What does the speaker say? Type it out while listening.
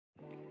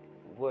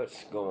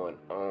What's going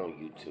on,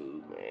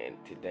 YouTube, man?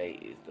 Today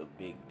is the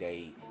big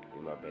day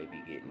with my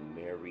baby getting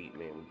married,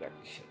 man. We got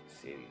to shut the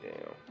city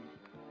down.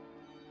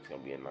 It's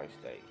gonna be a nice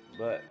day,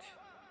 but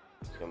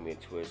it's gonna be a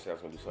twist. I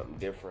was gonna do something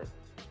different.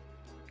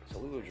 So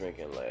we were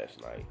drinking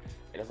last night,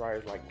 and everybody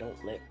was like,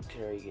 "Don't let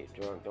Terry get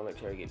drunk. Don't let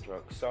Terry get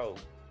drunk." So,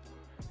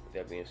 with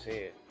that being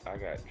said, I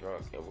got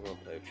drunk, and we're gonna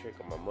play a trick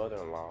on my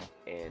mother-in-law,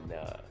 and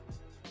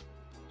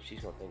she's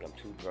gonna think I'm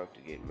too drunk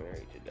to get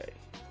married today.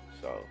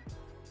 So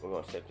we're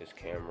gonna set this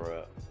camera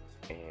up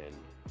and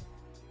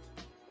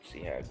see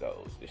how it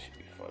goes. This should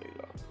be funny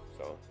though.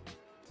 So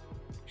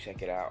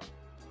check it out.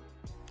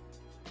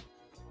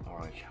 All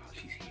right, y'all.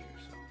 She's here.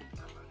 So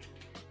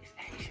it's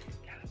action.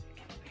 Gotta get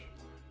in bed.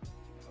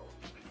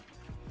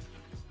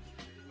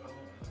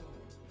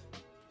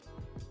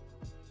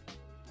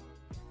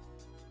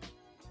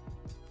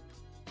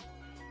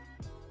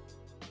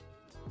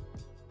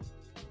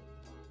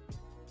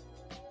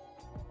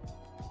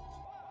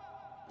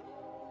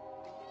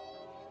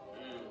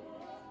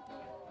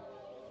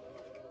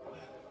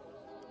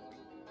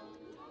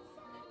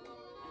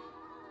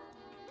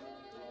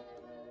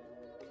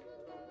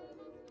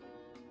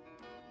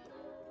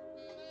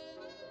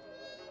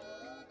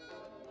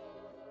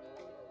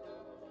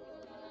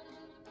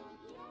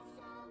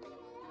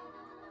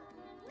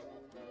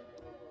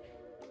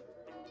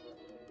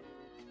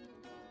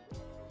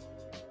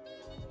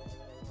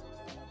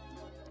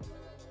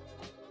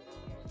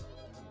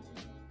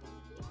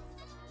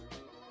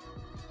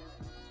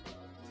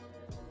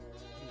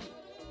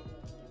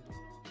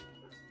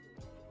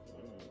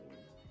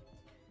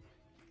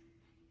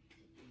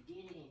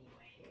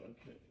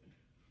 Okay.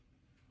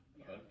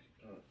 I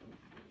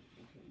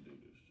can't do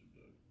this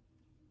today.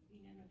 You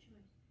have no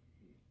choice.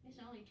 It's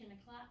only 10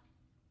 o'clock.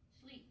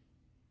 Sleep.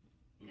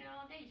 You got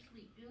all day to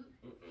sleep, dude.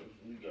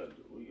 We got.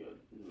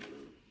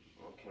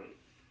 Okay.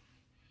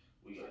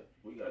 We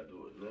got to do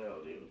it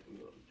now. Then.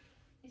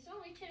 It's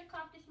only 10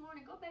 o'clock this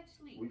morning. Go back to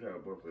sleep. We gotta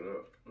bump it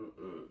up.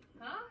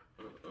 Huh?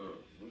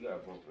 We gotta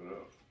bump it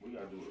up. We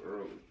gotta do it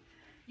early.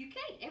 You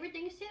can't.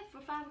 Everything is set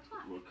for 5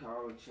 o'clock. Well,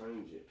 call and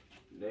change it.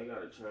 They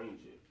gotta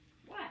change it.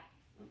 Why?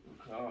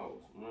 Because,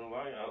 man,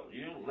 why y'all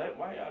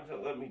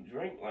just let me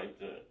drink like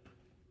that?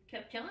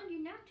 Kept telling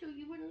you not to.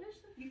 You wouldn't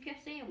listen. You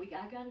kept saying,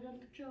 I got it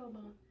under control,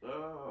 Mom.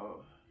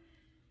 Oh.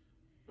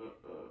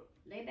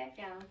 Lay back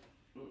down.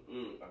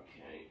 I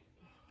can't.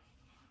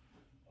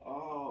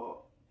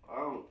 Oh, I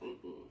don't.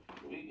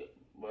 We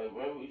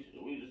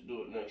just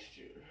do it next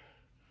year.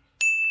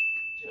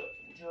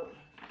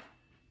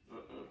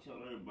 Tell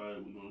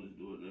everybody we're gonna just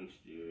do it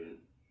next year,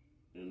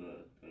 and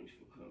thanks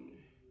for coming.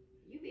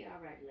 You'll be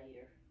all right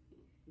later.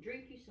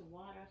 Drink you some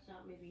water or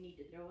something if you need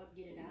to throw up,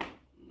 get it out.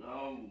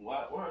 No,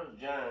 where's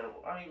John?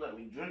 Why you let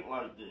me drink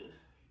like this?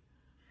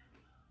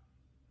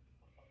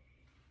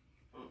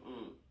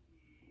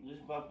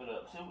 Just bump it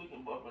up. See if we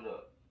can bump it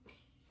up.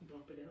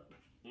 Bump it up?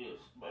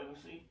 Yes, baby.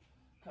 See,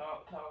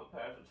 call the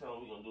pastor.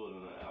 Tell him we're gonna do it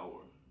in an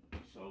hour.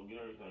 So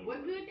get everything.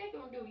 What ready. good they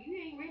gonna do? You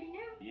ain't ready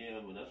now? Yeah,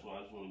 but that's why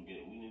I just want to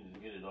get it. We need to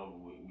get it over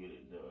with and get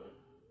it done.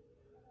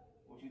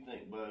 What you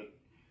think, babe?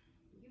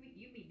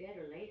 You be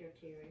better later,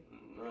 Terry.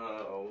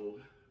 No.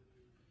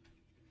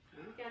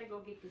 We gotta go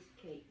get this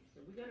cake.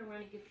 So we're gonna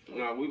run and get the cake.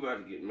 No, we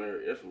about to get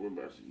married. That's what we're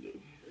about to do.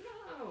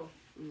 No.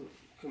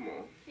 Come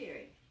on.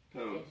 Terry.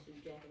 Come. Take that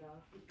suit jacket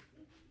off. You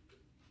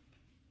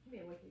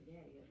better wake your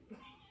daddy up.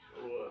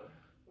 What?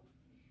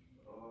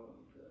 Oh,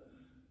 okay.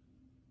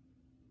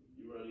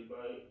 You ready,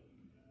 babe?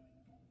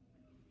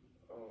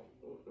 Oh,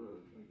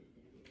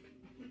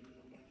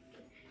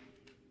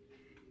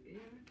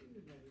 Yeah, I think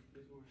the daddy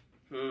this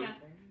Hmm?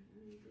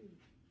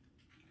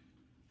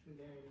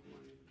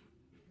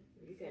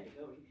 You gotta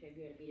go. You said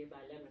you gotta be there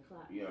by 11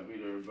 o'clock. You gotta be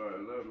there by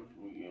 11.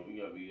 We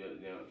gotta be there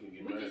down to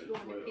get We're married just at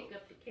going 12. to pick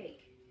up the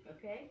cake,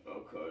 okay?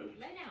 Okay.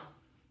 Lay down.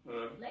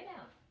 Huh? Lay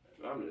down.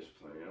 I'm just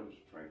playing. I'm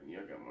just pranking you.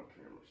 I got my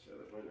camera set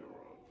up. Ain't nothing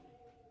wrong.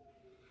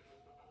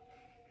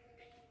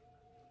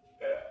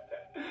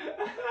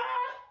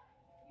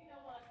 You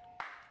know what?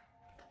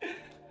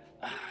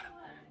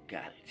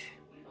 Got it.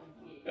 We gonna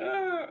get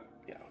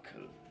it. Y'all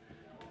cool.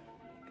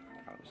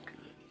 That was good.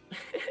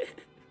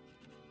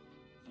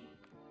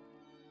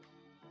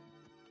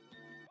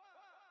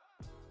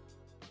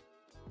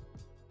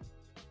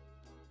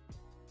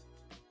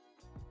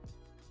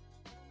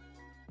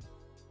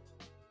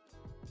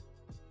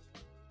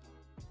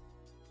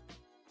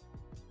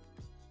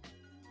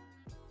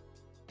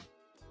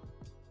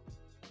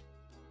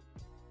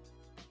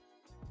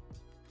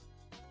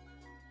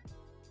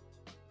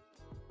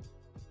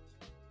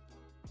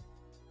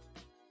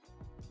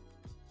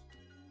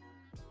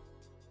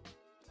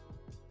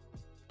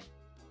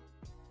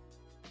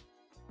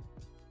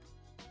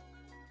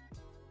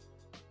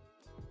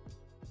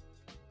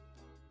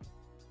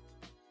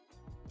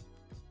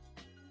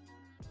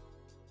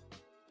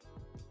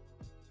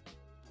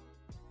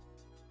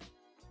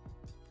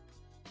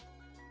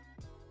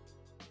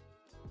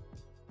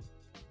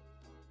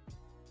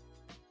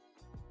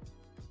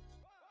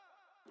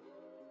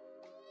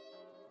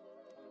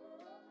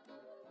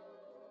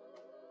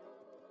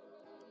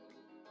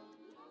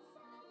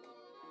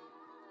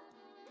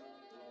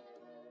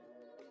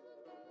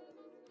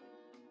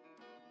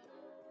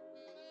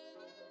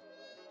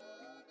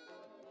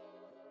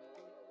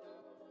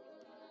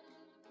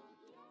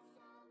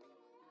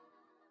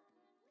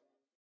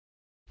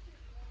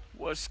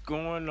 What's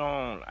going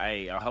on?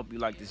 Hey, I hope you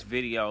like this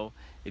video.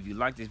 If you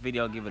like this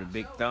video, give it a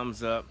big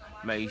thumbs up.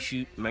 Make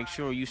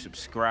sure you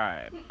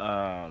subscribe.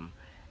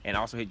 And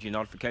also hit your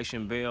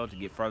notification bell to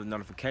get further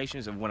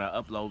notifications of when I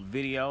upload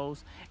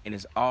videos. And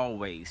as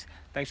always,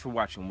 thanks for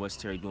watching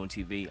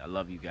WhatsTerryDoingTV. I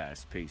love you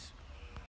guys. Peace.